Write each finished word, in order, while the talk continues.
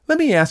Let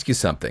me ask you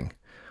something.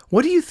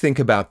 What do you think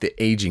about the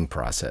aging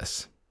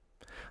process?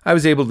 I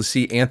was able to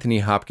see Anthony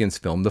Hopkins'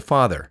 film The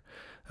Father,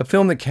 a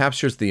film that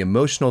captures the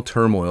emotional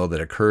turmoil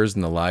that occurs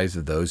in the lives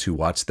of those who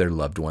watch their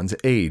loved ones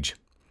age.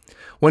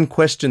 One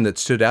question that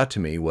stood out to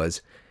me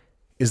was,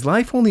 is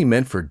life only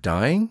meant for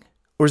dying,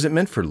 or is it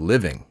meant for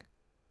living?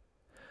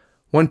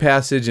 One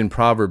passage in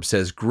Proverbs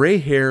says, "Gray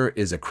hair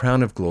is a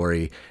crown of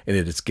glory, and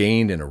it is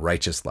gained in a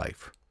righteous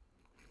life."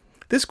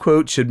 This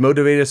quote should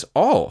motivate us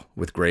all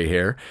with gray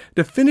hair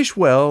to finish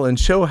well and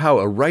show how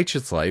a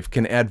righteous life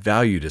can add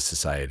value to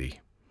society.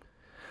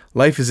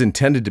 Life is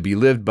intended to be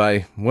lived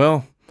by,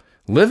 well,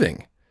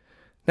 living.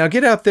 Now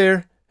get out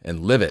there and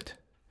live it.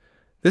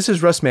 This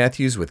is Russ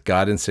Matthews with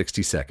God in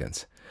 60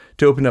 Seconds.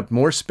 To open up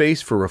more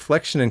space for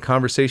reflection and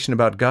conversation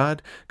about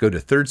God, go to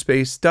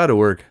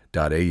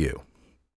thirdspace.org.au.